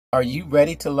Are you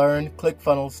ready to learn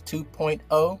ClickFunnels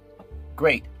 2.0?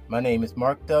 Great. My name is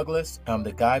Mark Douglas. I'm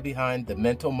the guy behind the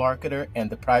Mental Marketer and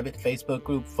the private Facebook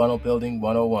group Funnel Building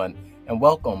 101. And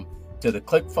welcome to the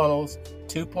ClickFunnels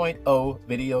 2.0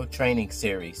 video training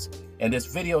series. In this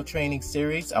video training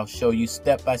series, I'll show you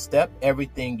step by step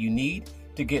everything you need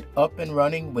to get up and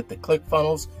running with the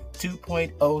ClickFunnels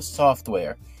 2.0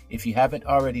 software. If you haven't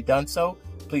already done so,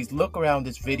 please look around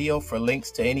this video for links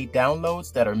to any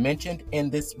downloads that are mentioned in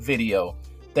this video.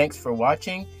 Thanks for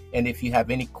watching, and if you have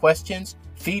any questions,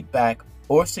 feedback,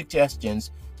 or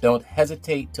suggestions, don't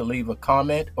hesitate to leave a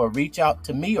comment or reach out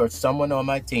to me or someone on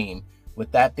my team.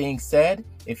 With that being said,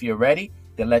 if you're ready,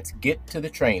 then let's get to the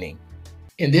training.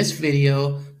 In this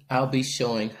video, I'll be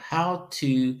showing how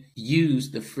to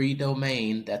use the free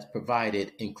domain that's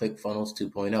provided in ClickFunnels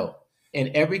 2.0.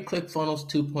 In every ClickFunnels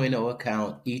 2.0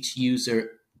 account, each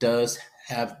user does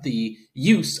have the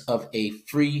use of a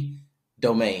free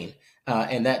domain,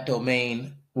 and that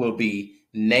domain will be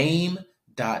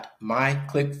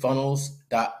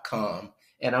name.myclickfunnels.com.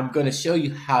 And I'm going to show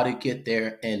you how to get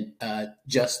there and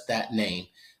just that name.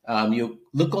 You'll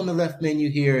look on the left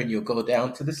menu here and you'll go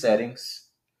down to the settings.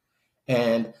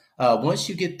 And once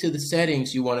you get to the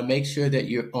settings, you want to make sure that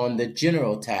you're on the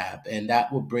General tab, and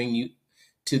that will bring you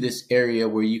to this area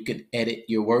where you can edit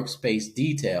your workspace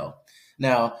detail.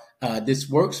 Now, this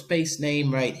workspace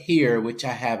name right here, which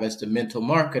I have as the Mental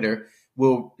Marketer,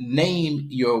 will name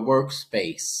your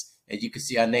workspace. As you can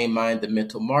see, I named mine the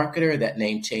Mental Marketer. That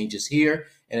name changes here,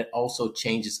 and it also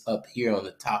changes up here on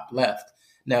the top left.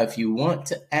 Now, if you want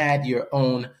to add your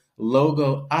own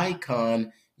logo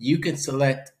icon, you can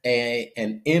select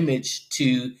an image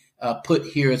to put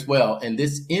here as well. And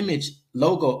this image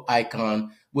logo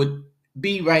icon would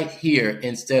be right here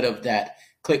instead of that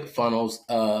ClickFunnels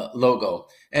logo.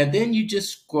 And then you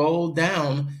just scroll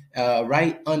down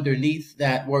right underneath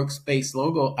that workspace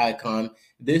logo icon.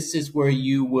 This is where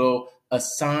you will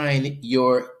assign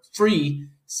your free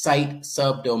site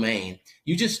subdomain.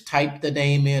 You just type the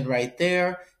name in right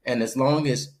there, and as long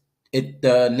as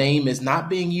the name is not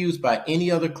being used by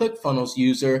any other ClickFunnels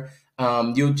user,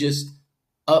 you'll just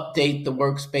update the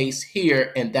workspace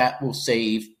here, and that will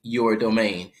save your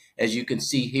domain. As you can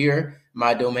see here,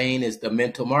 my domain is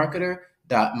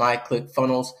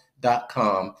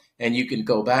thementalmarketer.myclickfunnels.com, and you can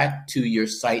go back to your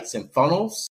sites and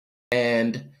funnels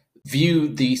and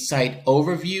view the site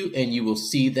overview, and you will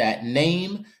see that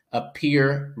name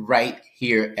appear right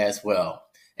here as well.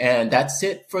 And that's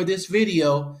it for this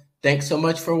video. Thanks so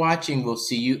much for watching. We'll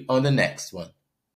see you on the next one.